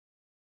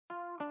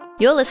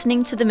You're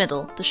listening to The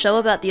Middle, the show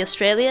about the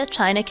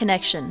Australia-China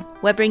connection.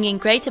 We're bringing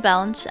greater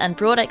balance and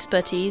broad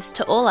expertise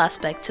to all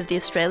aspects of the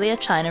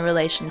Australia-China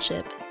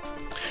relationship.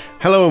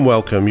 Hello and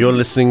welcome. You're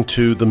listening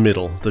to The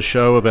Middle, the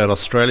show about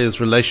Australia's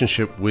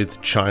relationship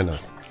with China.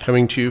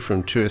 Coming to you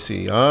from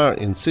 2SER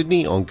in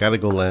Sydney on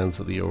Gadigal lands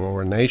of the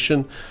Eora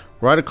Nation,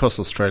 right across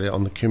Australia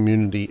on the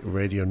Community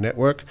Radio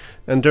Network,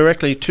 and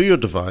directly to your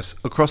device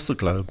across the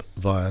globe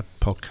via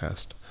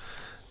podcast.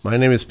 My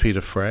name is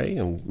Peter Frey,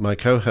 and my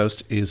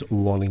co-host is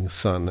Wanning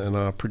Sun, and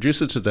our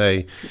producer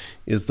today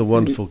is the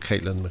wonderful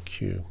Caitlin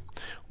McHugh.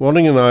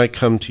 Wanning and I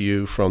come to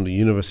you from the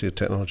University of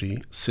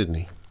Technology,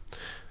 Sydney.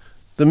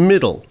 The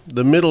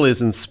Middle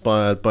is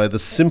inspired by the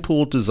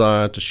simple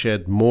desire to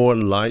shed more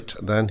light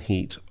than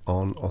heat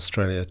on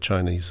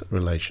Australia-Chinese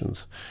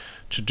relations.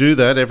 To do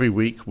that, every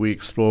week we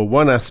explore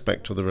one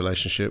aspect of the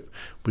relationship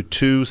with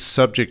two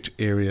subject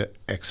area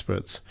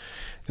experts.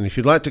 And if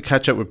you'd like to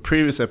catch up with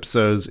previous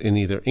episodes in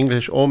either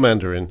English or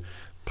Mandarin,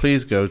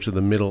 please go to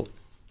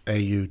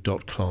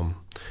themiddleau.com.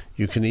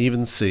 You can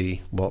even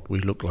see what we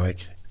look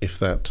like if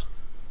that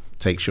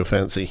takes your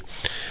fancy.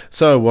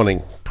 So,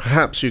 Wanning,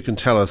 perhaps you can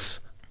tell us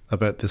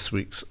about this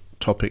week's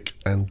topic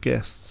and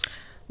guests.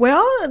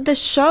 Well, the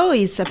show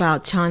is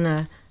about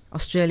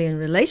China-Australian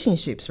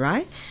relationships,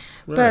 right?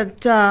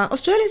 But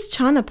Australia's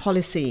China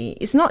policy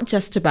is not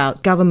just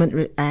about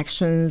government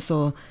actions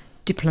or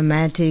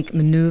diplomatic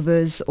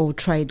maneuvers or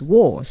trade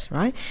wars,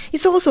 right?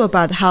 It's also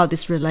about how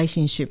this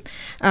relationship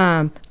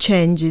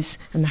changes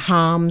and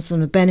harms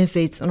and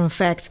benefits and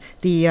affects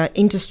the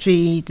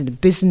industry, the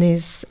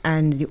business,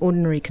 and the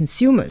ordinary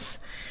consumers.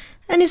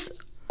 And it's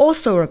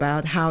also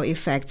about how it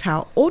affects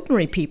how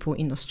ordinary people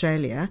in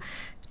Australia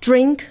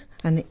drink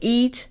and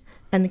eat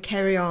and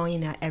carry on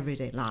in our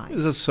everyday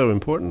lives. That's so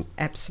important.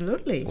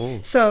 Absolutely.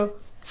 So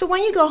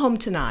when you go home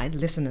tonight,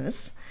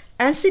 listeners,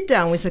 and sit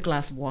down with a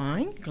glass of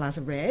wine, glass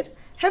of red,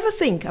 have a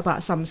think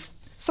about some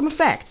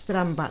facts that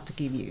I'm about to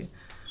give you.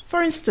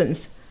 For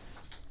instance,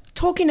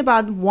 talking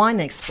about wine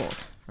export,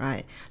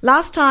 right?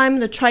 Last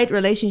time the trade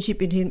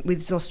relationship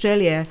with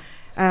Australia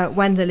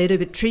went a little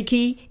bit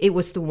tricky, it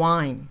was the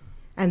wine.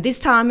 And this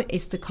time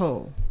it's the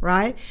coal,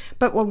 right?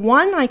 But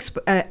wine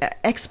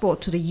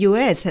export to the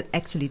US had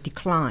actually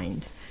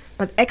declined,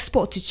 but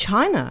export to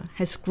China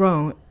has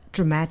grown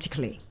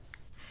dramatically.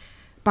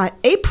 By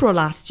April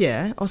last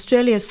year,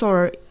 Australia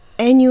saw an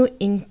annual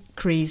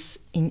increase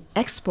in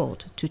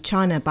export to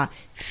China by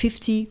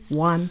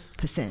 51%.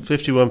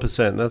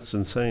 51%, that's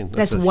insane.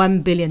 That's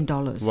 $1 billion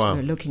wow.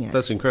 We're looking at.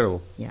 That's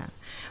incredible. Yeah,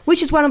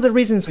 which is one of the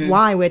reasons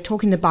why we're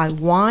talking about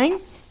wine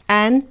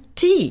and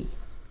tea.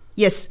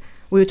 Yes,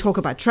 we'll talk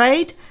about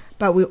trade,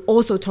 but we'll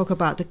also talk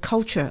about the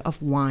culture of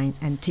wine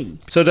and tea.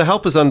 So to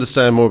help us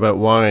understand more about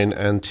wine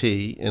and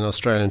tea in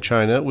Australia and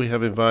China, we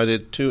have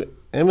invited two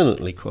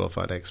eminently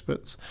qualified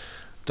experts.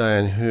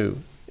 Diane Hu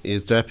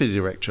is Deputy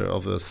Director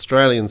of the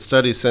Australian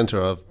Studies Centre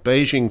of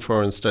Beijing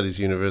Foreign Studies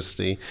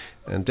University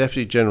and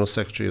Deputy General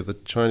Secretary of the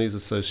Chinese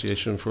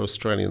Association for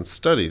Australian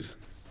Studies.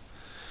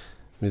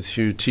 Ms.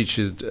 Hu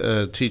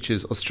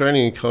teaches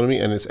Australian economy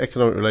and its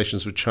economic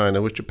relations with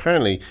China, which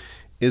apparently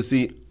is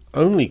the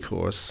only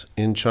course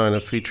in China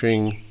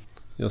featuring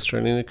the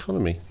Australian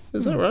economy.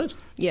 Is that right?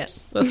 Yeah.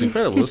 That's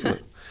incredible, isn't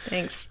it?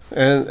 Thanks.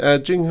 And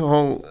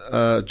Jinghong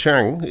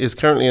Zhang is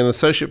currently an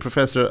associate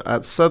professor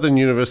at Southern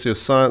University of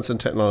Science and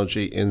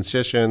Technology in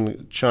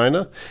Shenzhen,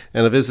 China,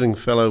 and a visiting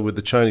fellow with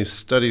the Chinese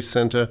Studies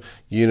Centre,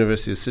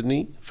 University of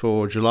Sydney,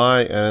 for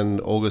July and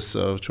August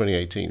of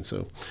 2018.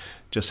 So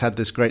just had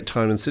this great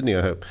time in Sydney,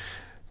 I hope.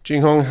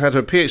 Jinghong had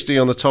her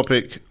PhD on the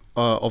topic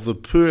of the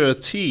pu'er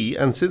tea,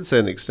 and since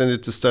then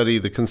extended to study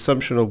the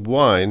consumption of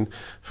wine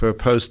for a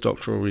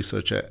postdoctoral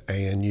research at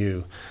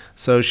ANU.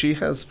 So she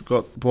has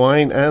got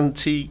wine and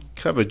tea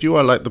covered. You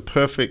are like the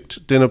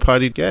perfect dinner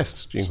party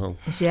guest, Jinghong.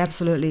 She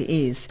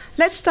absolutely is.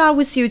 Let's start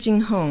with you,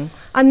 Jinghong.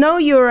 I know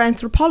you're an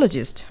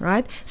anthropologist,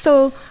 right?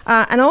 So,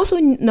 and I also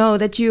know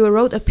that you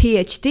wrote a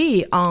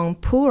PhD on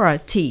pu'er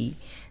tea.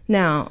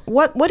 Now,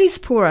 what is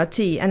pu'er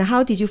tea, and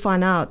how did you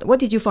find out? What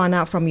did you find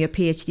out from your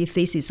PhD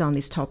thesis on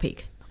this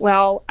topic?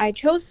 Well, I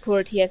chose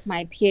pu'er tea as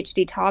my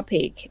PhD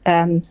topic,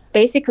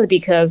 basically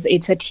because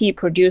it's a tea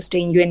produced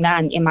in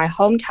Yunnan, in my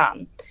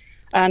hometown.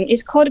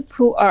 It's called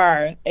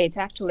pu'er. It's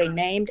actually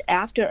named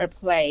after a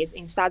place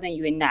in southern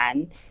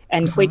Yunnan,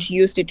 and which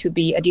used to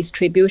be a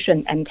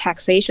distribution and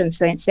taxation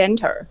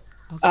center.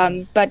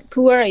 Okay. But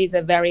pu'er is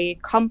a very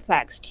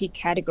complex tea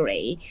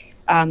category.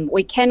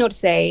 We cannot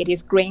say it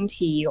is green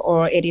tea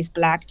or it is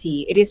black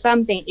tea. It is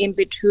something in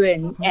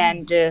between,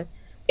 and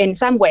in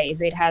some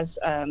ways, it has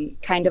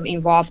kind of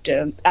involved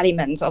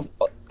elements of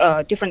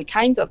different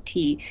kinds of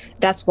tea.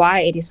 That's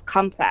why it is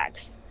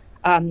complex.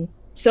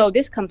 So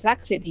this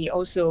complexity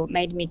also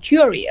made me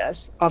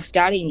curious of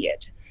studying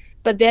it.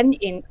 But then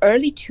in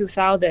early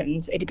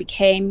 2000s, it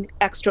became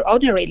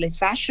extraordinarily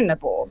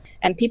fashionable,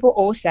 and people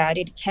all said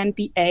it can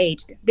be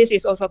aged. This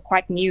is also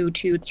quite new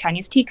to the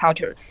Chinese tea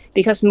culture,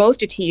 because most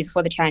teas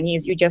for the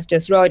Chinese, you just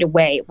throw it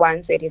away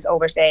once it is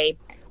over, say,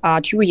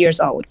 2 years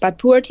old. But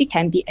pu'er tea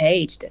can be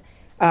aged.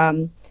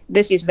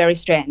 This is very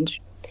strange.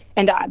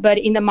 But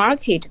in the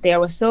market, there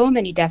were so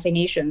many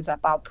definitions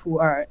about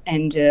pu'er,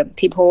 and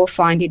people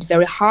find it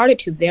very hard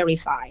to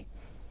verify.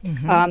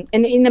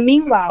 And in the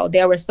meanwhile,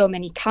 there were so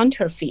many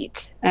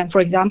counterfeits. And for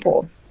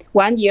example,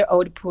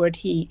 1-year-old pu'er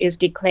tea is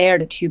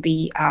declared to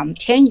be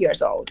 10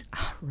 years old.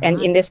 Right.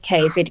 And in this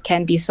case, it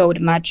can be sold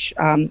much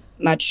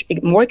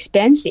more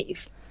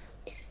expensive.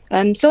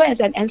 So as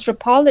an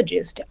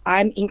anthropologist,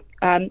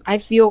 I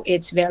feel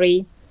it's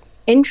very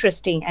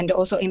interesting and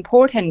also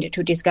important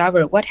to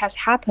discover what has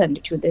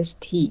happened to this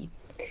tea.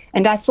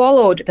 And I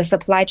followed the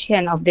supply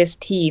chain of this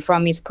tea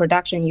from its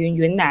production in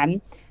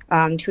Yunnan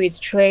to its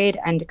trade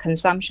and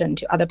consumption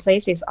to other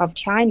places of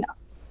China.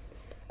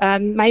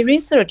 My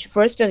research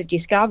first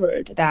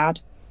discovered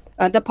that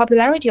the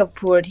popularity of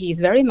pu'er tea is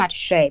very much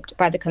shaped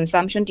by the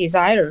consumption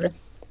desire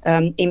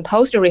in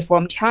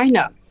post-reform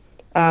China.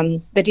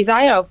 The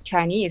desire of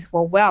Chinese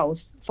for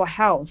wealth, for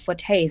health, for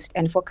taste,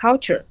 and for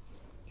culture.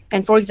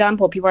 And for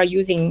example, people are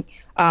using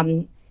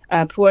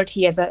pu'er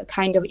tea as a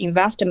kind of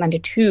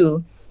investment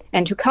tool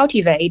and to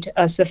cultivate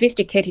a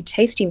sophisticated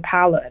tasting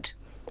palate.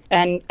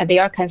 And they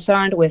are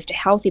concerned with the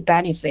healthy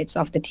benefits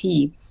of the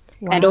tea.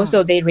 Wow. And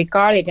also they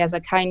regard it as a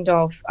kind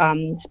of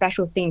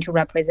special thing to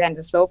represent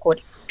the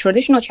so-called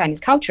traditional Chinese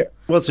culture.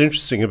 What's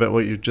interesting about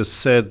what you just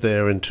said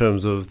there in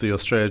terms of the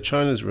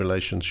Australia-China's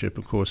relationship,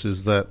 of course,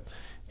 is that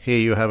here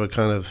you have a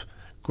kind of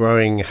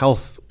growing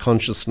health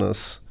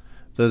consciousness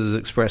that is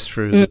expressed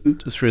through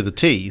the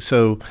tea.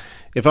 So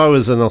if I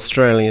was an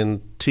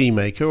Australian tea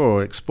maker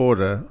or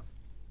exporter,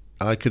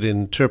 I could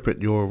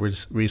interpret your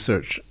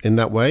research in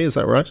that way. Is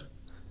that right?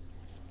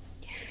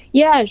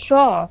 Yeah,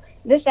 sure.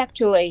 This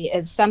actually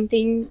is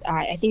something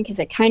I think is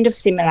a kind of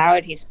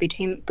similarities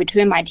between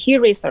my tea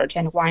research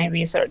and wine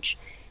research,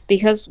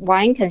 because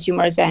wine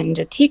consumers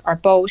and tea are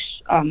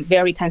both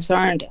very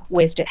concerned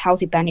with the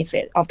healthy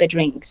benefit of the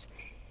drinks.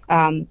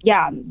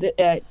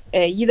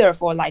 Either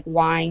for like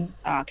wine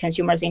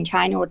consumers in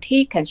China or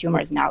tea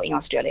consumers now in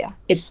Australia.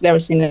 It's very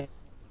similar.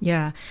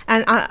 Yeah,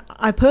 and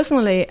I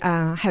personally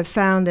have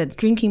found that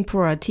drinking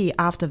pu'er tea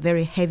after a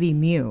very heavy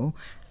meal,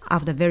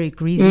 after a very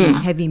greasy,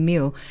 heavy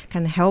meal,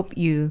 can help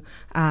you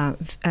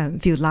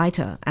feel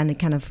lighter and it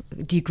kind of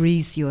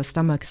degrease your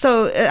stomach.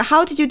 So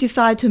how did you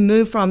decide to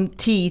move from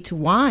tea to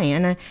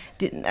wine?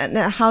 And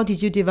how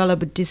did you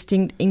develop a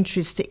distinct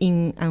interest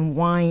in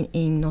wine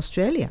in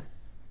Australia,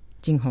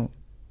 Jinghong?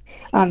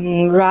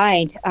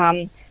 Right.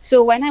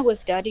 So when I was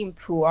studying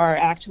pu'er, I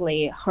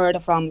actually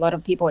heard from a lot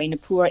of people in the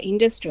pu'er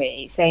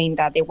industry saying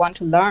that they want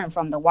to learn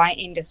from the wine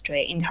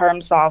industry in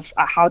terms of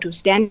how to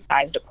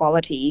standardize the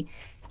quality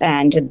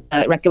and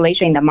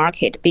regulation in the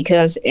market,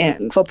 because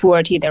for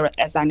pu'er tea,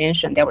 as I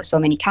mentioned, there were so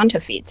many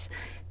counterfeits.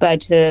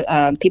 But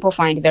people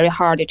find it very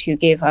hard to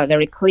give a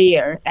very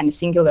clear and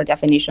singular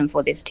definition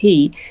for this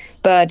tea.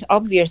 But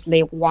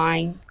obviously,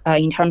 wine,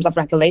 in terms of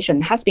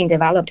regulation, has been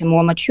developed and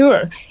more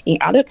mature in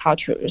other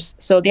cultures.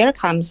 So there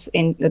comes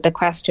in the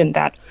question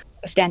that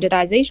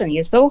standardization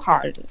is so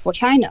hard for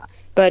China,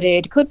 but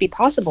it could be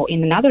possible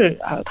in another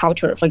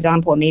culture, for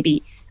example,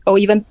 maybe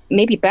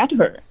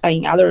better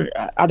in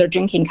other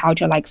drinking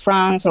culture like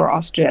France or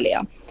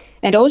Australia.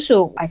 And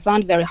also, I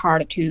found very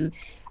hard to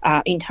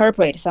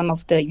interpret some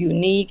of the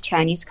unique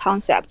Chinese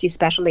concepts,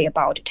 especially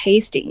about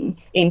tasting,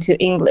 into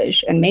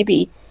English. And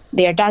maybe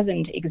there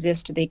doesn't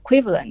exist the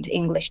equivalent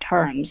English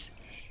terms.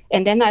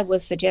 And then I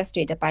was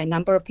suggested by a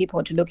number of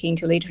people to look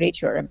into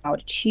literature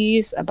about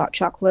cheese, about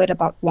chocolate,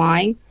 about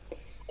wine.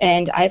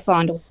 And I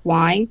found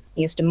wine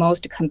is the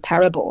most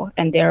comparable.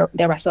 And there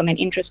are so many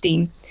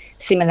interesting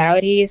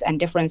similarities and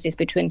differences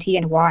between tea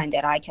and wine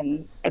that I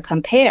can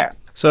compare.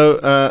 So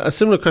a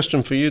similar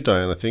question for you,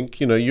 Diane, I think.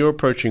 You're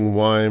approaching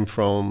wine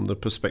from the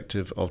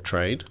perspective of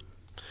trade.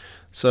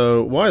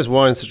 So why is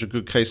wine such a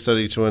good case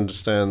study to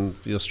understand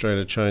the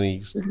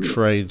Australia-Chinese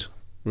trade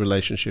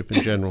relationship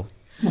in general?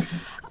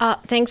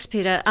 Thanks,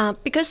 Peter.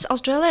 Because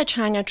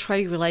Australia-China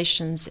trade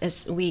relations,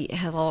 as we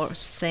have all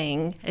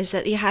seen, is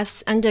that it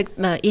has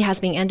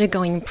been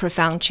undergoing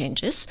profound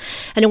changes,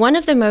 and one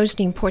of the most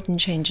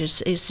important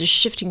changes is the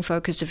shifting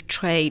focus of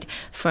trade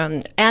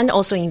and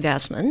also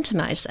investment,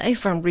 might I say,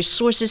 from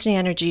resources and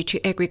energy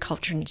to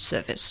agriculture and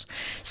service.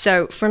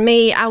 So, for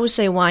me, I would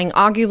say wine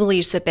arguably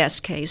is the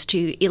best case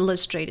to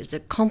illustrate the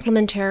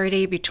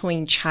complementarity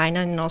between China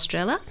and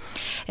Australia,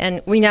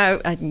 and we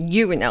know,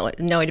 you would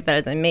know it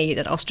better than me,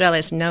 that Australia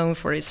is known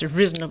for its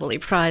reasonably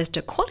priced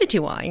quality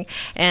wine,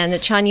 and the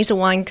Chinese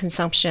wine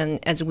consumption,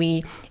 as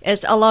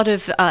a lot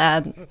of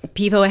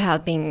people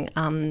have been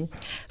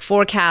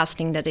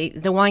forecasting, that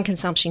the wine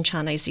consumption in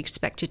China is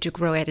expected to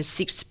grow at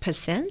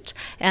 6%,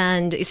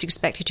 and is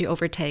expected to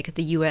overtake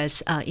the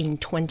U.S. In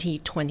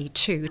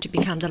 2022 to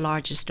become the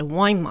largest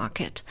wine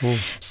market.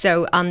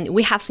 So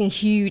we have seen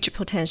huge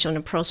potential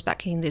and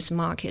prospect in this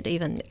market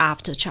even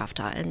after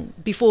Chapter and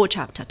before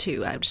Chapter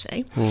 2, I would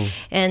say.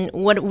 And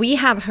what we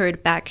have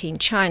heard back in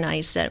China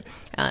is that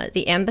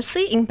the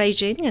embassy in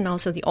Beijing and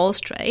also the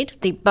Austrade,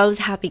 they both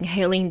have been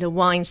hailing the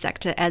wine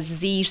sector as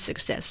the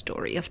success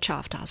story of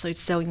Chapter. So it's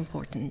so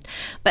important.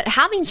 But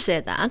having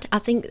said that, I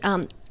think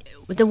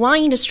the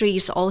wine industry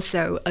is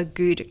also a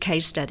good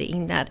case study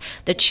in that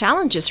the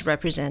challenges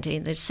represented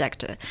in this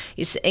sector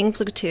is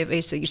implicative.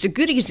 It's a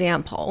good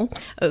example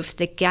of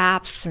the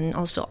gaps and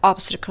also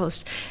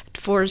obstacles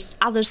for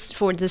others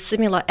for the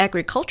similar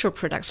agricultural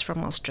products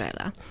from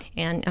Australia.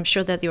 And I'm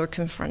sure that they will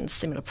confront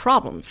similar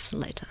problems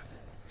later.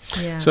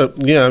 Yeah. So,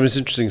 it's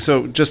interesting.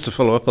 So, just to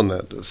follow up on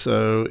that,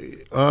 so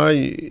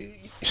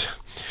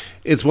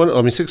it's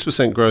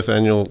 6% growth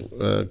annual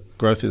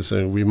growth is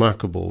a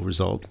remarkable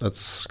result.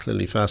 That's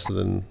clearly faster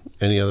than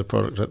any other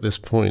product at this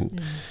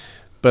point.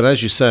 But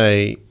as you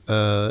say,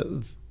 as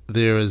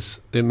it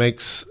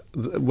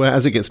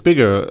gets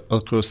bigger,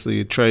 of course,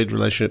 the trade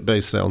relationship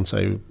based on,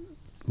 say,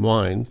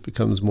 wine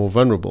becomes more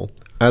vulnerable,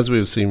 as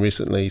we've seen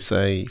recently,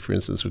 say, for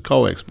instance, with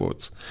coal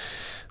exports.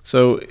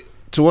 So,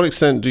 to what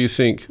extent do you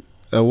think,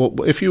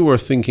 if you were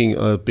thinking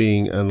of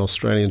being an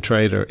Australian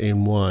trader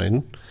in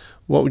wine,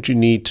 what would you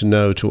need to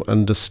know to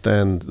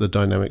understand the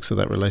dynamics of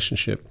that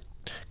relationship?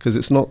 Because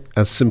it's not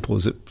as simple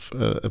as it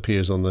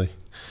appears on the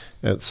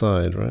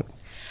outside, right?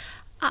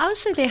 I would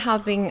say there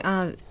have been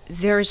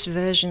various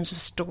versions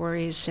of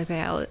stories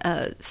about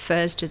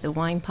first the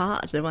wine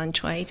part, the wine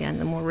trade, and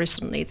then more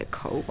recently the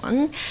coal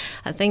one.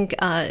 I think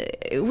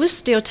it will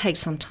still take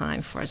some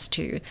time for us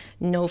to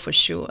know for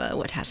sure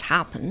what has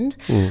happened.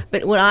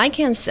 But what I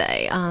can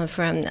say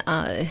from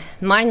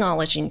my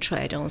knowledge in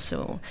trade,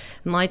 also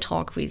my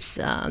talk with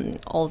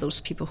all those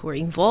people who are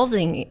involved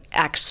in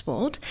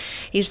export,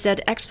 is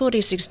that export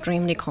is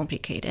extremely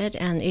complicated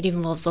and it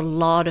involves a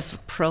lot of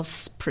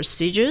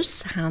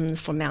procedures and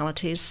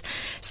formalities.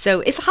 So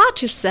it's hard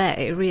to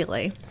say,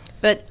 really.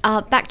 But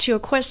back to your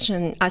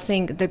question, I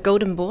think the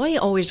golden boy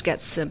always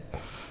gets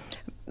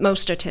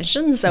most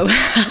attention, so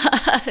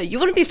you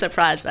wouldn't be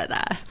surprised by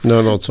that.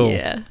 No, not at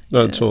all.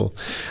 Not at all.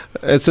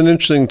 It's an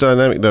interesting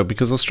dynamic, though,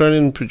 because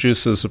Australian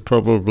producers are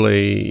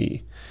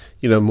probably,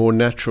 more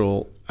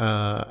natural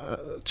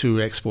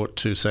to export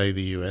to, say,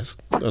 the US,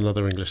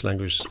 another English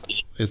language.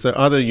 Is there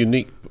other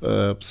unique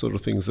sort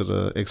of things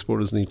that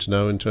exporters need to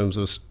know in terms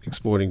of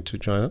exporting to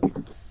China?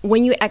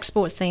 When you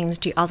export things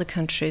to other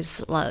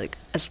countries, like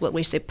as what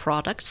we say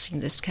products in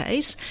this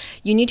case,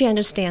 you need to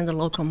understand the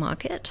local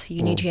market.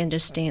 You need to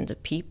understand the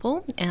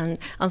people. And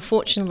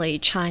unfortunately,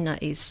 China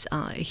is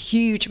a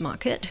huge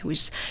market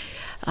with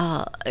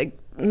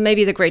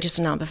maybe the greatest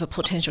number of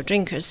potential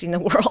drinkers in the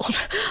world.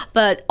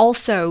 But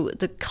also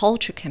the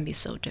culture can be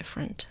so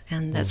different.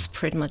 And that's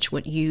pretty much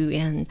what you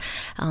and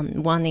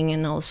Wanning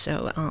and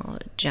also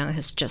Jiang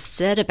has just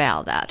said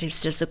about that.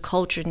 It's just the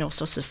culture and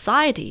also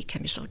society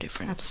can be so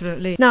different.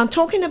 Absolutely. Now,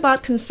 talking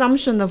about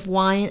consumption of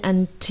wine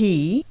and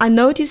tea, I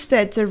noticed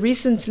that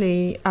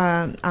recently,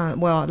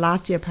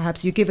 last year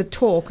perhaps, you gave a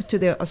talk to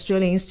the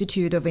Australian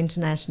Institute of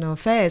International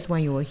Affairs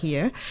when you were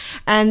here.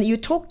 And you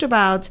talked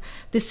about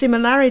the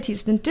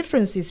similarities and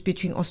differences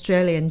between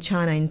Australia and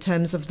China in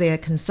terms of their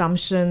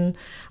consumption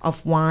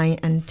of wine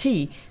and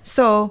tea.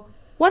 So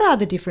what are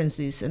the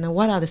differences and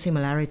what are the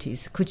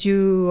similarities? Could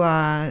you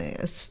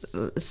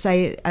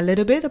say a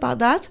little bit about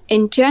that?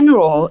 In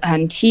general,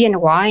 tea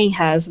and wine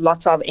has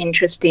lots of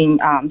interesting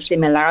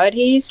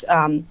similarities.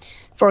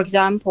 For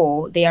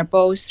example, they are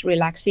both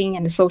relaxing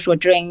and social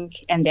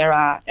drink, and there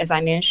are, as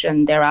I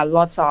mentioned, there are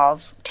lots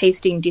of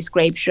tasting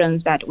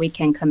descriptions that we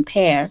can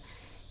compare.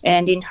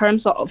 And in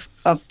terms of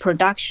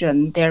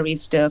production, there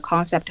is the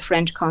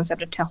French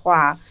concept of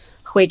terroir,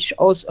 which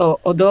also,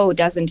 although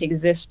doesn't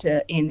exist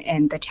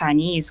in the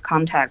Chinese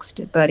context,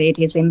 but it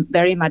is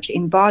very much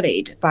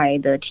embodied by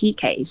the tea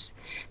case.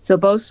 So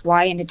both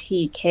wine and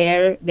tea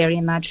care very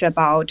much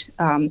about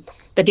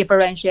the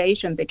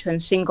differentiation between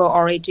single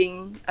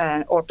origin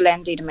or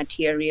blended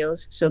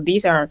materials. So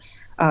these are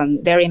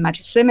very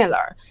much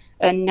similar.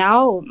 And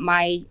now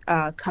my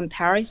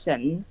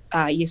comparison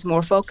is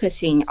more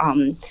focusing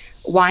on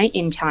wine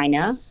in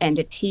China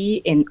and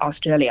tea in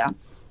Australia,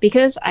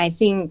 because I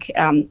think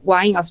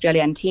wine in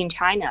Australia and tea in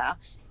China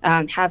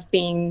have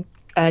been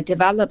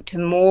developed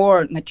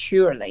more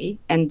maturely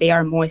and they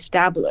are more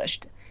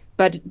established.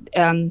 But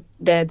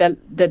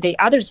the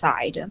other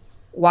side,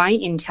 wine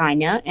in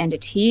China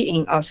and tea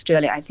in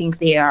Australia, I think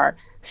they are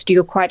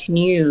still quite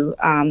new.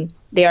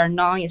 They are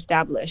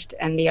non-established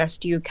and they are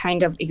still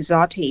kind of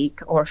exotic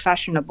or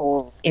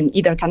fashionable in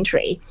either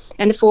country.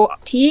 And for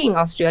tea in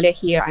Australia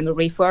here, I'm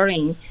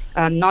referring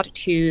not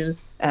to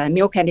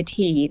milk and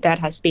tea that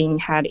has been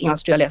had in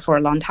Australia for a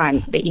long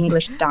time, the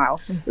English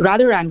style.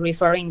 Rather, I'm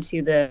referring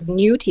to the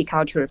new tea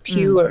culture,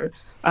 pure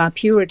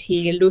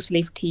tea, loose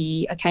leaf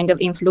tea, a kind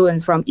of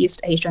influence from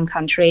East Asian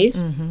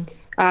countries.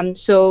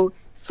 So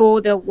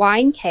for the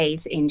wine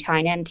case in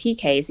China and tea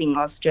case in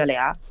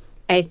Australia,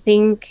 I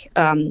think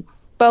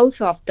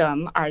both of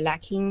them are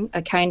lacking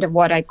a kind of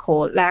what I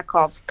call lack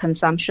of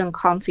consumption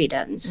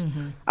confidence.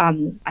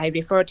 I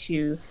refer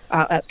to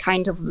a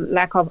kind of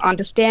lack of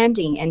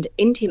understanding and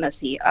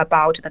intimacy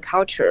about the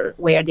culture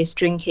where this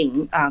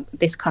drinking,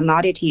 this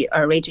commodity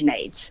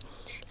originates.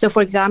 So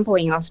for example,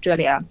 in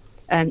Australia,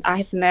 and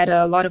I've met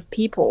a lot of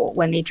people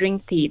when they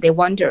drink tea, they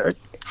wonder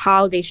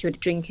how they should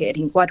drink it,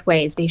 in what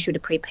ways they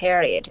should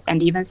prepare it.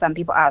 And even some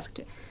people asked,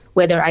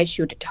 whether I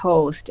should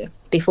toast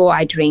before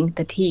I drink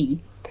the tea.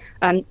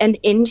 And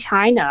in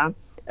China,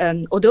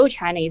 although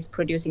China is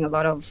producing a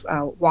lot of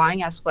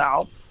wine as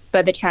well,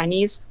 but the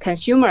Chinese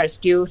consumers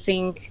still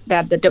think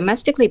that the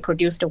domestically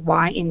produced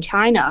wine in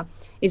China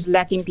is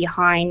lagging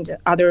behind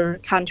other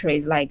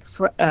countries like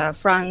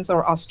France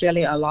or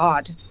Australia a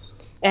lot.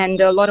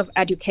 And a lot of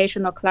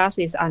educational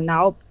classes are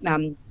now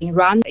being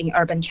run in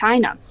urban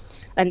China.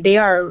 And they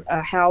are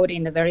held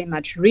in a very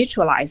much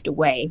ritualized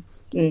way,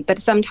 but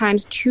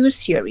sometimes too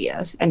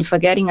serious, and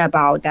forgetting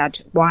about that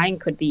wine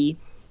could be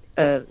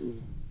a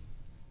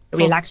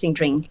relaxing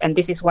drink. And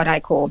this is what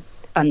I call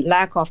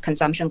lack of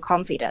consumption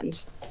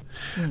confidence.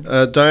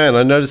 Diane,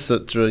 I noticed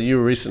that you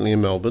were recently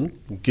in Melbourne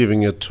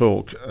giving a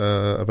talk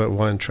about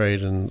wine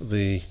trade and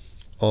the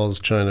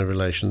Aus-China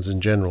relations in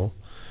general.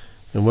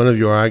 And one of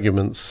your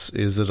arguments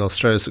is that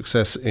Australia's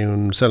success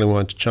in selling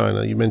wine to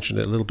China, you mentioned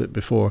it a little bit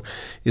before,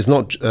 is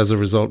not as a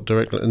result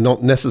directly,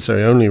 not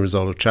necessarily only a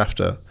result of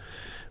CHAFTA,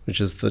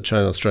 which is the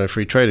China-Australia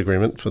Free Trade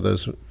Agreement, for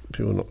those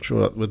people not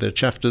sure with their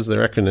CHAFTAs,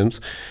 their acronyms,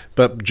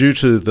 but due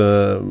to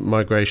the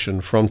migration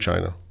from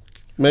China.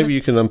 Maybe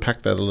you can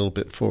unpack that a little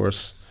bit for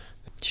us.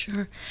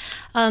 Sure.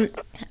 I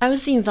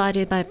was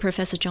invited by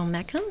Professor John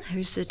Meckham,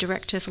 who's the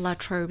director of La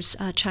Trobe's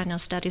China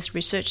Studies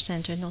Research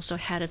Center and also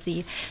head of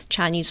the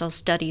Chinese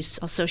Studies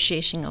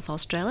Association of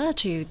Australia,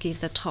 to give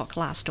the talk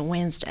last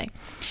Wednesday.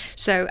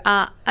 So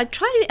I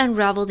try to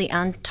unravel the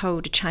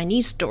untold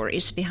Chinese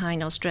stories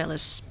behind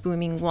Australia's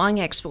booming wine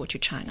export to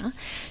China.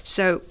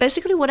 So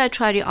basically what I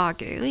try to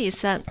argue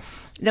is that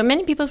there are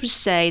many people who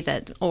say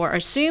that or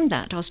assume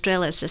that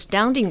Australia's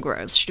astounding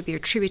growth should be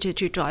attributed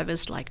to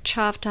drivers like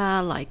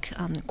CHAFTA, like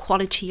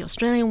quality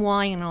Australian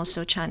wine, and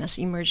also China's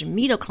emerging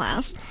middle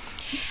class.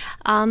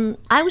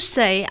 I would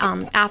say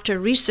after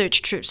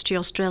research trips to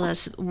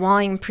Australia's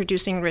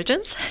wine-producing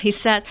regions, he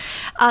said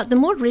the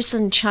more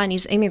recent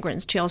Chinese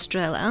immigrants to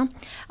Australia,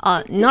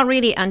 not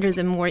really under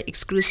the more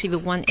exclusive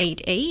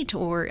 188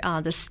 or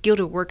the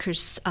skilled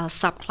workers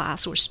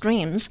subclass or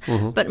streams,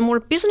 but more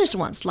business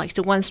ones like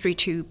the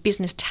 132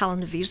 business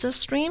talent visa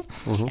stream,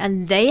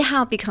 and they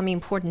have become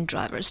important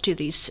drivers to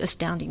this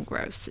astounding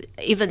growth,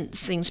 even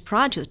since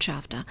prior to the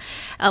CHAFTA.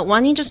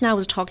 Wang Ying just now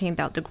was talking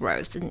about the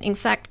growth, and in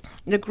fact,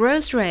 the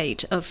growth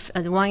rate of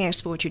the wine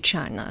export to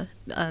China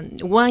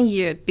 1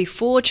 year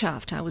before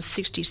CHAFTA was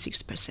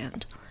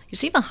 66%.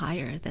 It's even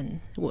higher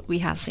than what we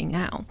have seen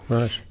now.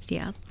 Right.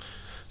 Yeah.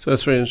 So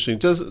that's very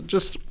interesting.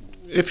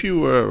 If you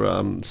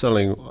were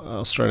selling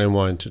Australian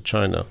wine to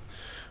China,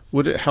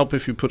 would it help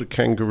if you put a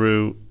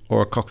kangaroo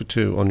or a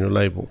cockatoo on your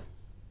label?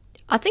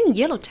 I think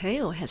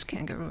Yellowtail has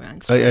kangaroo on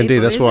its label. Indeed,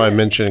 that's why I'm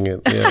mentioning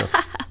it. Yeah.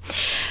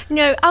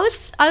 No, I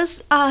was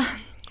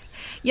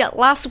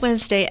last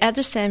Wednesday at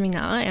the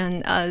seminar,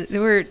 and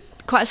there were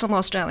quite some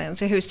Australians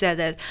who said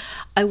that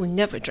I would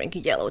never drink a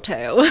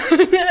Yellowtail.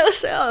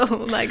 So,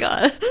 oh my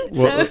God.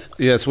 Well,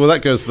 yes, well,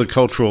 that goes to the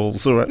cultural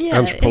sort of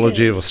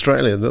anthropology of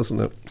Australia, doesn't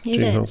it?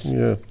 It is.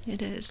 Yeah.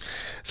 It is.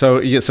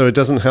 So, so it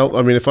doesn't help.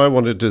 I mean, if I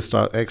wanted to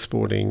start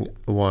exporting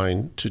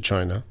wine to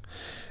China,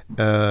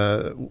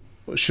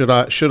 should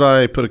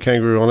I put a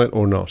kangaroo on it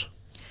or not?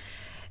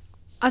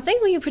 I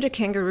think when you put a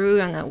kangaroo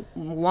on a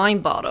wine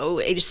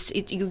bottle,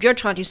 you're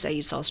trying to say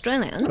it's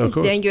Australian. Of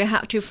course. Then you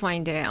have to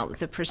find out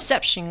the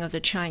perception of the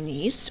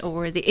Chinese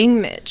or the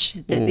image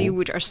that they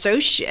would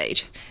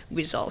associate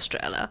with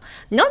Australia.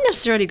 Not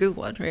necessarily a good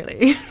one,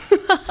 really.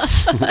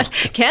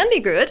 Can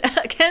be good.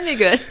 Can be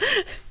good.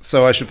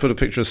 So I should put a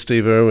picture of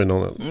Steve Irwin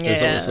on it.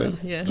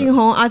 Yeah.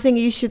 Jinghong, I think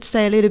you should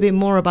say a little bit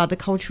more about the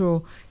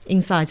cultural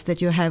insights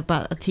that you have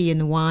about tea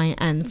and wine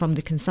and from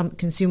the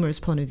consumer's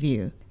point of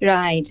view.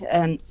 Right.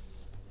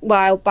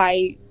 While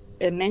by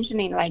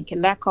mentioning like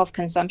lack of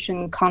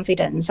consumption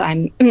confidence,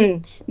 I'm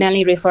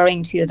mainly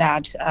referring to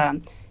that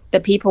the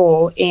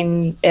people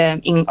in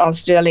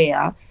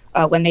Australia,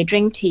 when they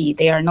drink tea,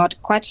 they are not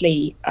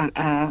completely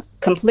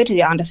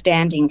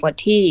understanding what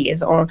tea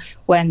is, or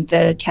when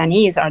the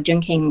Chinese are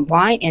drinking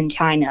wine in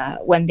China,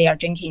 when they are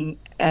drinking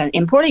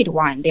imported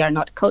wine, they are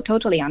not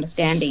totally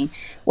understanding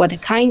what the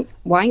kind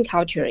wine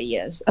culture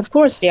is. Of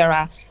course, there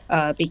are.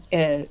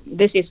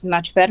 This is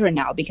much better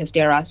now because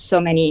there are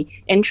so many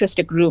interest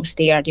groups.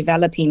 They are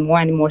developing more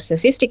and more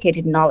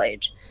sophisticated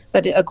knowledge.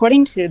 But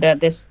according to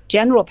this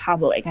general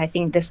public, I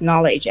think this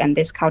knowledge and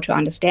this cultural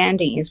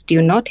understanding is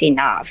still not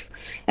enough.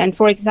 And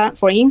for instance,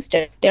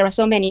 there are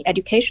so many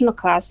educational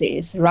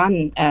classes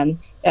run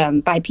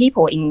by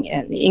people,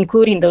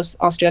 including those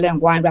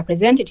Australian wine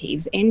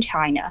representatives in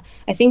China.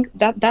 I think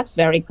that's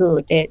very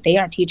good. They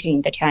are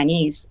teaching the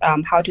Chinese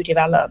how to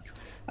develop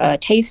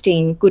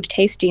good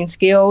tasting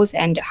skills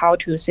and how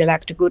to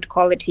select good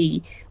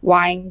quality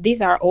wine.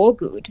 These are all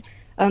good.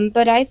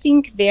 But I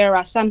think there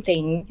are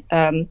something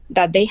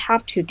that they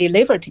have to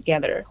deliver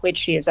together,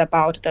 which is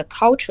about the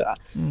culture.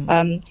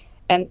 And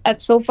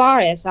so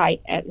far as I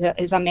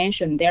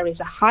mentioned, there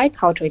is a high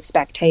cultural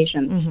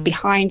expectation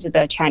behind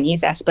the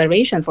Chinese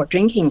aspiration for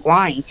drinking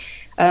wine.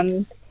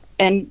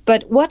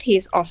 But what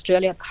is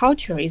Australia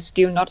culture is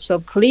still not so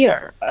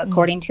clear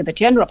according to the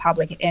general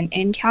public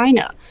in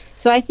China.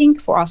 So I think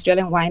for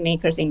Australian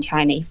winemakers in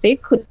China, if they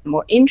could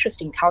more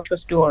interesting cultural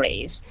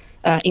stories,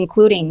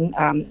 including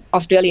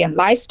Australian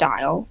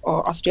lifestyle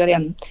or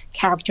Australian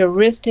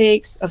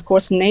characteristics, of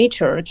course,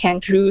 nature,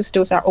 kangaroos,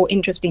 those are all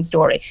interesting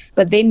stories.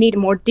 But they need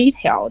more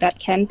detail that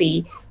can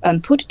be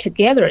put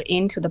together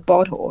into the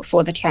bottle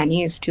for the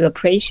Chinese to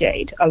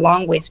appreciate,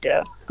 along with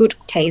the good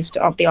taste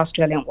of the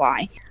Australian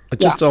wine.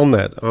 Just on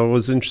that, I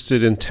was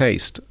interested in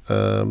taste.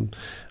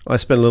 I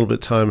spend a little bit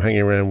of time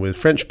hanging around with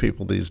French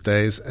people these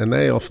days, and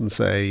they often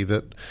say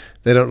that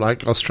they don't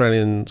like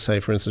Australian, say,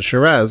 for instance,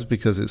 Shiraz,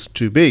 because it's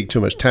too big,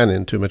 too much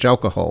tannin, too much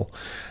alcohol.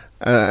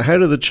 How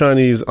do the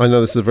Chinese, I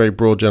know this is a very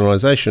broad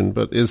generalization,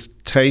 but is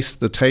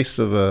the taste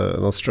of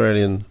an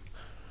Australian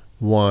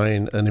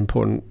wine an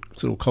important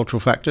sort of cultural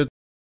factor?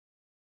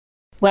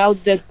 Well,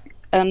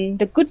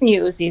 the good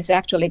news is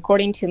actually,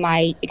 according to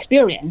my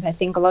experience, I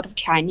think a lot of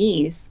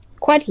Chinese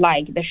quite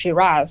like the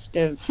Shiraz,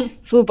 the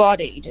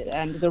full-bodied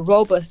and the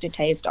robust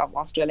taste of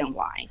Australian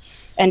wine.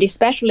 And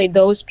especially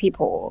those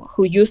people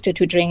who used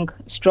to drink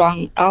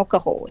strong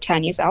alcohol,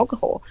 Chinese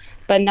alcohol,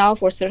 but now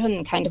for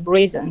certain kind of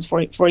reasons,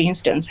 for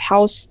instance,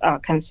 health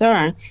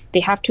concern,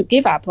 they have to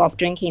give up of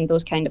drinking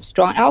those kind of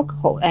strong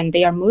alcohol, and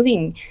they are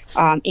moving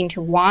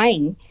into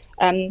wine.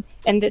 And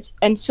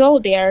so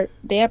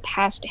their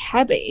past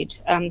habit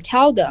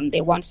tell them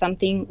they want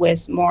something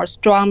with more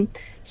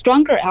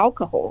stronger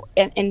alcohol,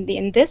 and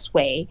in this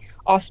way,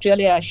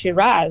 Australia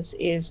Shiraz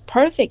is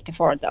perfect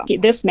for them.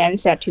 This man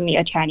said to me,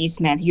 a Chinese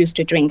man who used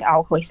to drink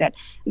alcohol, he said,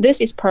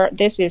 "This is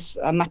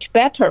much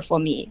better for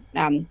me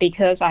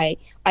because I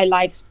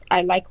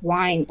like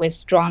wine with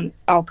strong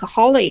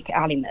alcoholic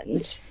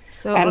elements."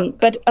 So,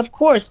 but of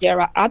course,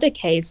 there are other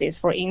cases.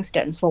 For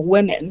instance, for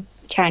women,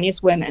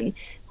 Chinese women,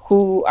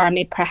 who are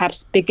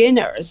perhaps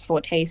beginners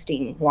for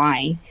tasting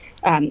wine,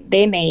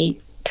 they may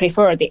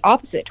prefer the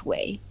opposite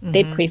way. Mm-hmm.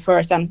 They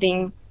prefer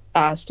something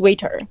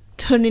sweeter.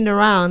 Turning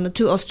around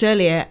to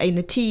Australia in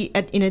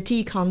a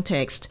tea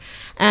context,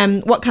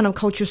 what kind of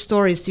cultural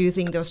stories do you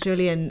think the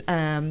Australian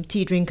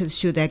tea drinkers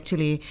should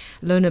actually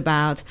learn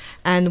about,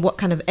 and what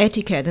kind of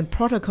etiquette and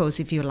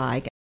protocols, if you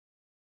like?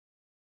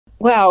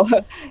 Well,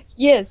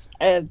 yes.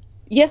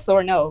 Yes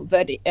or no,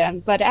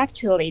 but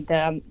actually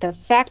the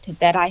fact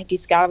that I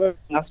discovered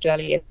in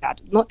Australia is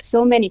that not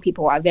so many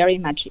people are very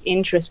much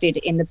interested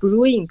in the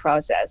brewing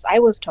process. I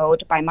was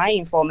told by my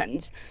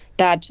informants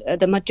that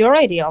the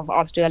majority of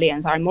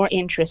Australians are more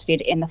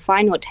interested in the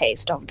final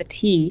taste of the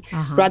tea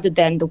rather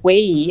than the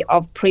way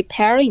of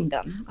preparing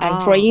them.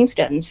 And for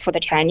instance, for the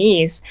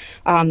Chinese,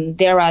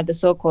 there are the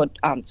so-called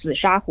紫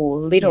砂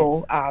壶,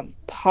 little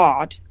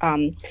pot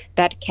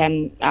that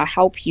can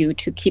help you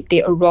to keep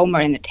the aroma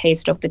and the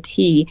taste of the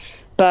tea.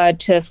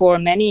 But for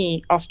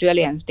many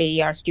Australians,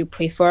 they are still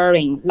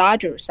preferring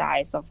larger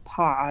size of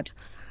pot,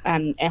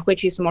 and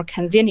which is more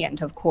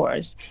convenient, of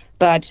course.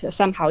 But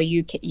somehow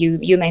you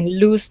may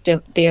lose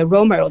the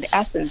aroma or the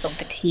essence of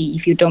the tea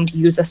if you don't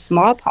use a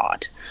small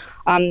pot.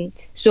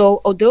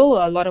 So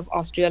although a lot of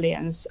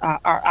Australians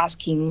are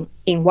asking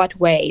in what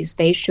ways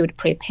they should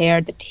prepare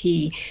the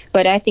tea,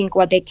 but I think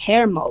what they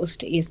care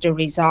most is the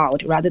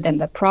result rather than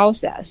the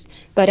process.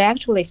 But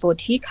actually for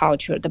tea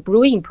culture, the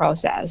brewing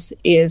process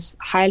is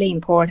highly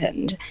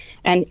important.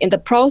 And in the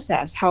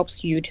process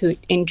helps you to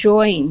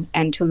enjoy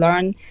and to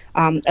learn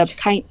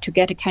to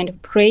get a kind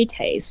of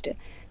pre-taste.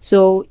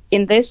 So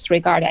in this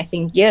regard, I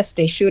think, yes,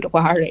 they should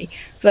worry.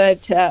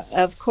 But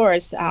of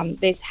course,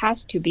 this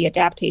has to be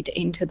adapted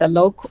into the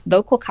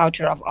local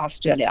culture of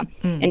Australia.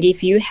 And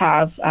if you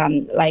have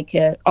like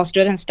an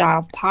Australian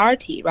style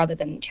party rather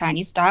than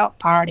Chinese style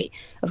party,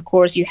 of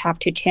course, you have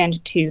to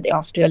change to the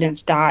Australian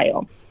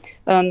style.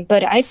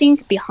 But I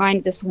think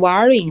behind this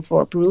worrying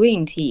for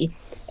brewing tea,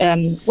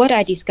 what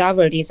I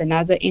discovered is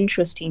another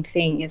interesting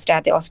thing is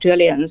that the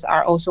Australians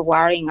are also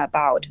worrying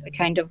about a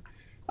kind of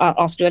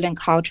Australian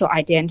cultural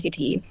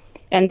identity.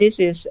 And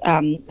this is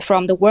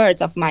from the words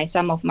of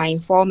some of my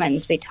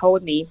informants. They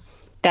told me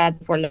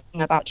that for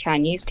learning about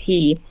Chinese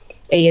tea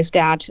is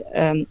that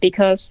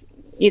because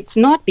it's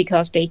not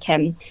because they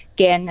can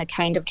gain a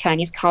kind of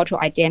Chinese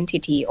cultural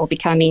identity or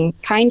becoming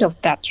kind of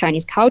that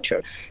Chinese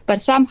culture, but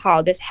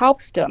somehow this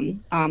helps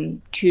them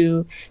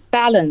to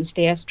balance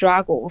their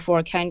struggle for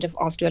a kind of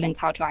Australian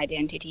cultural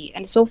identity.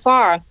 And so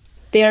far,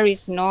 there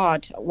is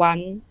not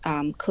one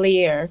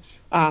clear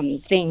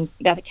thing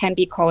that can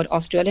be called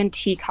Australian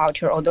tea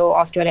culture, although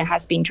Australia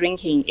has been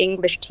drinking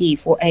English tea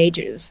for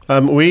ages.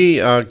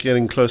 We are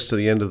getting close to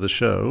the end of the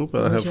show,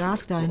 but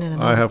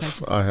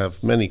I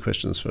have many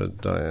questions for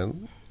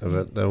Diane.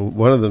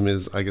 One of them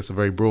is, I guess, a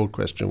very broad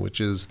question,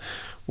 which is,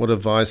 what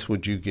advice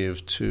would you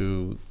give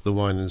to the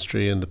wine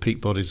industry and the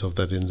peak bodies of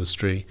that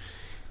industry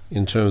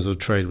in terms of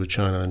trade with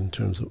China, in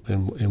terms of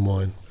in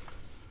wine?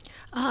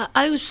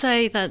 I would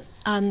say that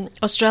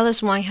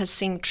Australia's wine has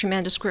seen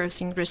tremendous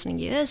growth in recent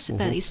years,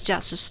 but it's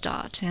just a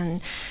start.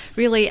 And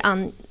really,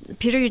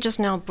 Peter, you just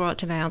now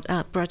brought out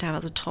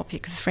the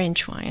topic of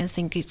French wine. I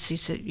think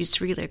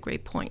it's really a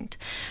great point,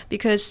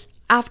 because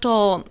after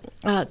all,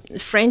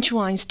 French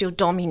wine still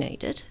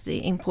dominated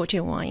the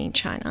imported wine in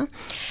China,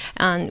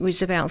 and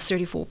with about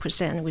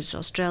 34%, with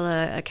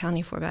Australia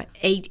accounting for about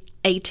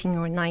 18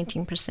 or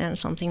 19%,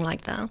 something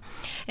like that.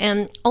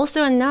 And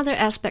also another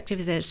aspect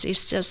of this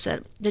is just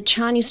that the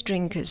Chinese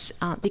drinkers,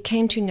 they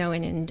came to know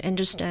and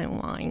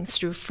understand wine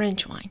through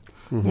French wine,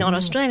 not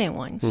Australian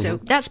wine. So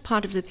that's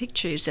part of the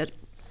picture, is that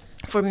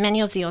for many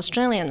of the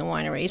Australian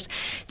wineries,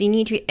 they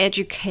need to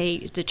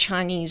educate the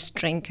Chinese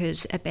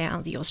drinkers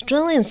about the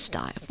Australian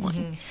style of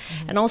wine.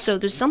 And also,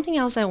 there's something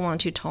else I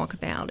want to talk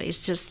about.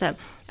 It's just that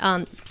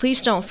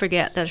please don't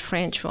forget that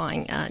French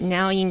wine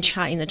now in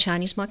the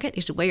Chinese market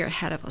is way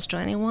ahead of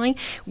Australian wine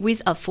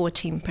with a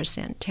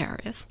 14%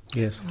 tariff.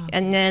 Yes.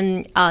 And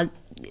then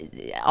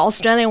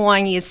Australian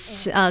wine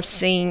is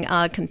seeing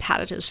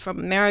competitors from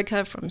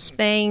America, from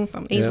Spain,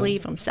 from Italy,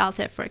 from South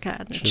Africa,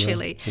 and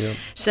Chile. Yeah.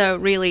 So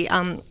really,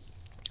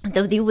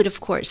 though they would,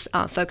 of course,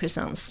 focus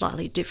on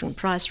slightly different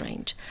price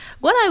range.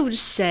 What I would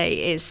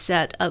say is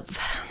that,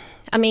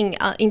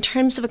 in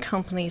terms of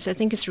companies, I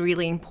think it's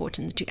really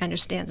important to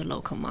understand the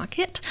local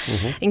market,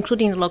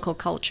 including the local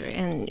culture.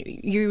 And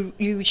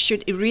you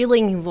should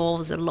really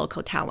involve the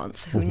local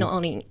talents who not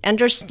only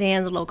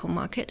understand the local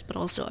market, but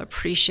also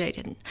appreciate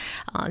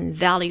and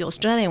value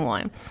Australian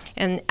wine.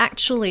 And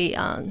actually,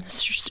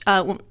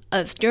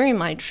 during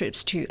my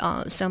trips to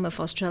some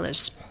of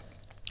Australia's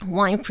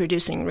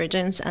wine-producing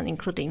regions, and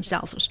including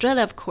South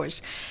Australia, of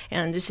course,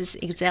 and this is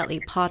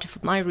exactly part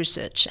of my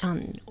research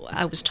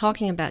I was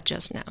talking about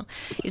just now,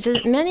 is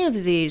that many of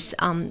these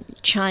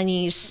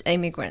Chinese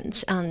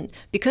immigrants,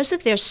 because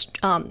of their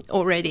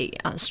already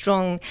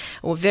strong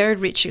or very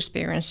rich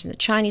experience in the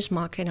Chinese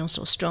market, and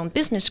also strong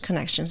business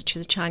connections to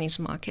the Chinese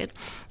market,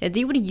 that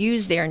they would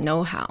use their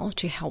know-how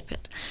to help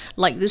it.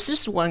 Like, this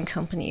is one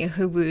company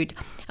who would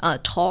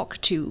talk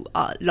to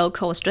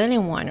local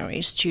Australian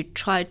wineries to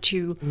try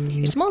to,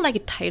 it's more like a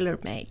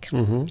tailor-make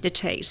the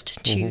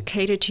taste to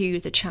cater to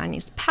the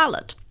Chinese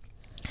palate.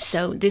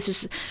 So this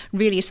is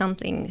really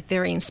something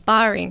very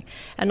inspiring.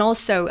 And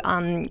also,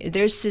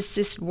 there's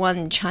this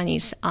one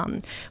Chinese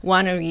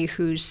winery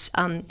who's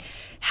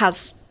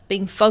has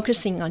been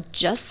focusing on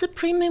just the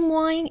premium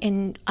wine,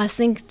 and I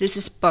think this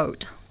is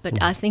bold.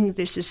 But I think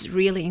this is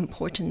really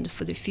important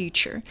for the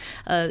future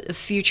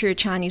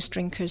Chinese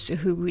drinkers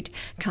who would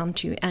come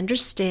to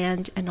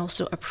understand and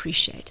also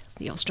appreciate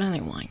the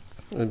Australian wine.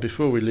 And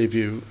before we leave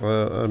you,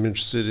 I'm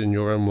interested in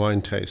your own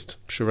wine taste.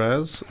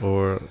 Shiraz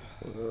or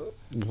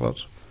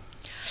what?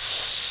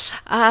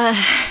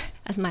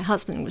 As my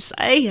husband would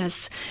say,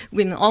 yes,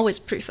 women always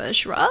prefer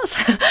Shiraz.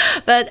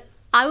 But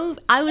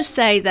I would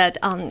say that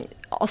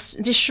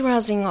the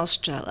Shiraz in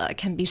Australia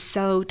can be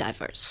so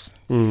diverse.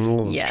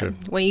 That's true.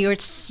 When you're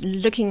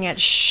looking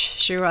at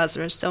Shiraz,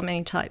 there are so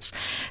many types.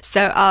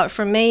 So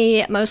for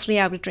me, mostly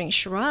I would drink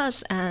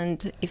Shiraz,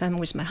 and if I'm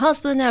with my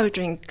husband, I would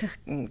drink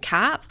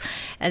Cab.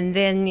 And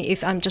then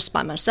if I'm just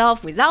by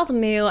myself without the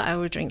meal, I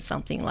would drink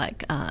something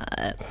like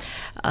Blanc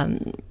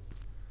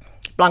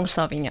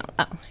Sauvignon.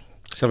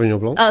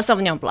 Sauvignon Blanc?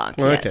 Sauvignon Blanc,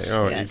 okay, yes.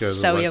 all right, yes. you go to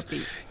So the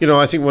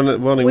I think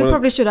we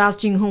probably should ask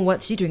Jing Hong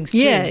what she drinks too.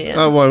 Yeah.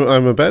 Oh, well,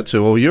 I'm about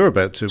to, or you're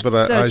about to,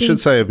 but So I should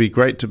say it'd be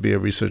great to be a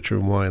researcher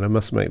in wine. I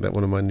must make that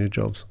one of my new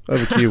jobs.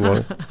 Over to you,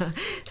 Wally.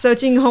 So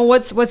Jing Hong,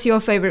 what's your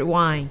favorite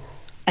wine?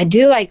 I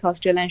do like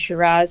Australian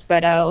Shiraz,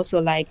 but I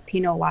also like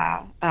Pinot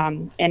Noir.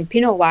 And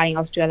Pinot Noir in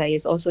Australia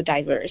is also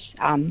diverse.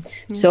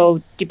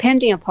 So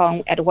depending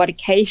upon at what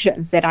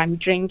occasions that I'm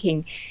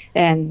drinking,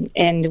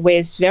 and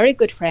with very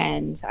good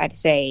friends, I'd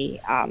say,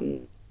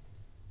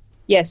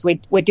 yes,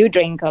 we do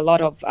drink a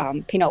lot of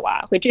Pinot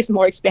Noir, which is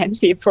more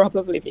expensive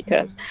probably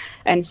because,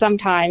 and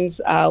sometimes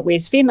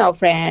with female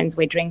friends,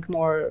 we drink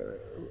more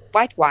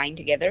white wine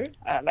together,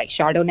 like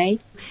Chardonnay.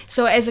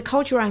 So as a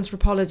cultural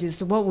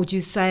anthropologist, what would you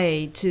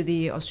say to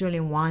the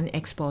Australian wine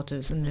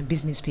exporters and the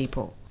business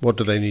people? What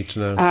do they need to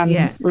know?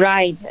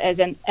 Right. As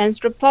an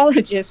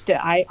anthropologist,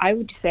 I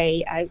would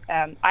say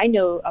I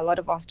know a lot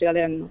of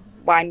Australian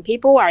wine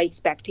people are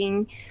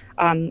expecting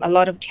a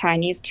lot of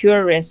Chinese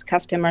tourist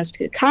customers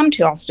to come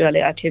to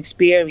Australia to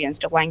experience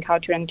the wine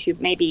culture and to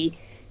maybe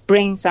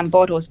bring some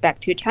bottles back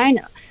to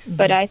China.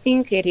 But I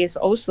think it is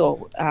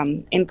also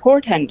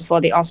important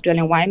for the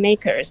Australian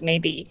winemakers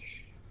maybe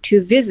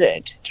to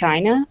visit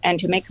China and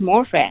to make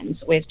more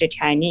friends with the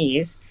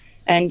Chinese.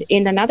 And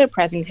in another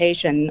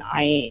presentation,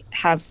 I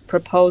have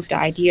proposed an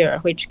idea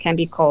which can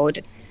be called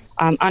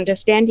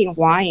understanding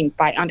wine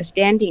by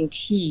understanding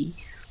tea.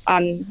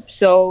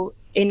 So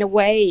in a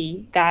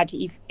way that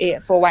if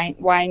for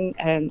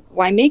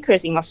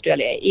winemakers in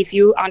Australia, if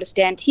you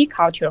understand tea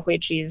culture,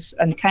 which is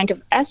a kind of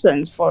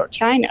essence for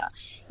China,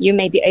 you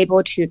may be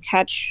able to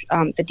catch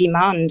the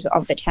demand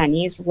of the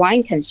Chinese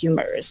wine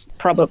consumers,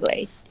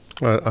 probably.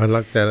 I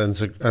like that, and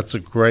that's a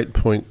great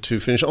point to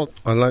finish on.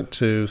 I'd like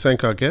to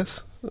thank our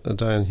guests,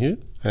 Diane Hu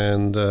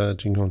and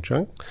Jinghong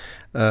Zhang,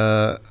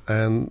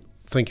 and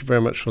thank you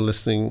very much for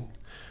listening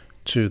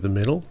to The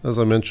Middle. As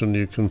I mentioned,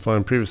 you can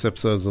find previous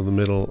episodes of The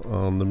Middle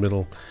on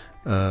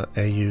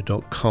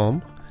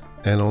themiddleau.com,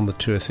 and on the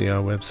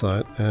 2SER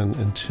website. And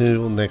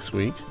until next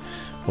week,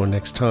 or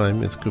next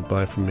time, it's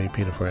goodbye from me,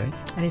 Peter Frey.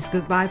 And it's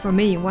goodbye from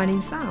me, Wan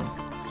Yin Sang.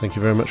 Thank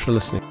you very much for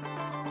listening.